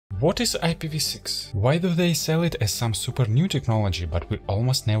What is IPv6? Why do they sell it as some super new technology, but we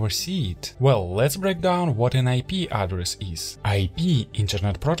almost never see it? Well, let's break down what an IP address is. IP,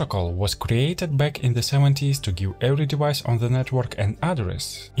 Internet Protocol, was created back in the 70s to give every device on the network an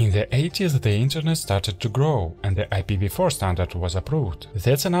address. In the 80s, the internet started to grow, and the IPv4 standard was approved.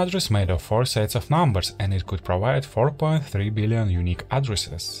 That's an address made of 4 sets of numbers, and it could provide 4.3 billion unique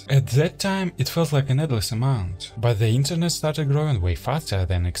addresses. At that time, it felt like an endless amount, but the internet started growing way faster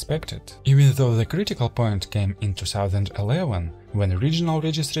than expected. Even though the critical point came in 2011, when regional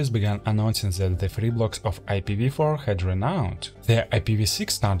registries began announcing that the free blocks of IPv4 had run out. The IPv6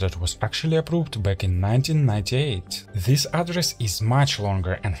 standard was actually approved back in 1998. This address is much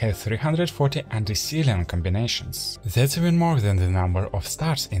longer and has 340 undecillion combinations. That's even more than the number of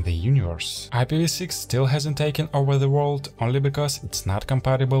stars in the universe. IPv6 still hasn't taken over the world only because it's not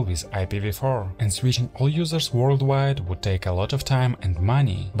compatible with IPv4, and switching all users worldwide would take a lot of time and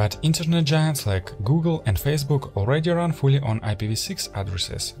money. But internet giants like Google and Facebook already run fully on IPv6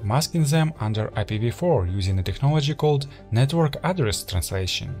 addresses, masking them under IPv4 using a technology called Network Address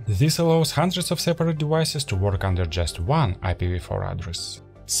Translation. This allows hundreds of separate devices to work under just one IPv4 address.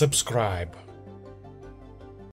 Subscribe.